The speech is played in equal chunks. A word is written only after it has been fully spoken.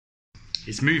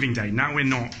It's moving day. Now we're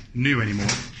not new anymore.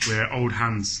 We're old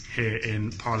hands here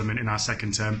in Parliament in our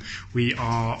second term. We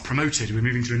are promoted. We're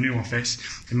moving to a new office.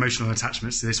 Emotional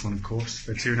attachments to this one, of course,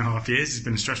 for 2.5 years. It's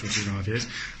been a stressful 2.5 years.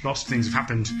 Lots of things have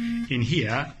happened in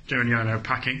here. Joe and Yana are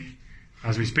packing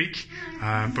as we speak.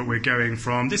 But we're going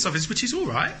from this office, which is all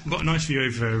right. We've got a nice view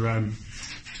over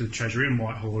to the Treasury and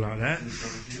Whitehall out there.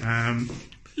 A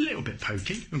little bit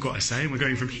pokey, I've got to say. We're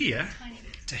going from here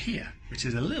to here, which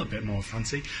is a little bit more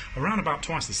fancy. Around about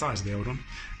twice the size of the old one.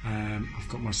 I've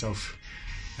got myself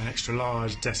an extra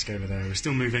large desk over there. We're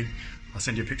still moving. I'll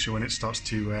send you a picture when it starts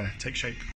to take shape.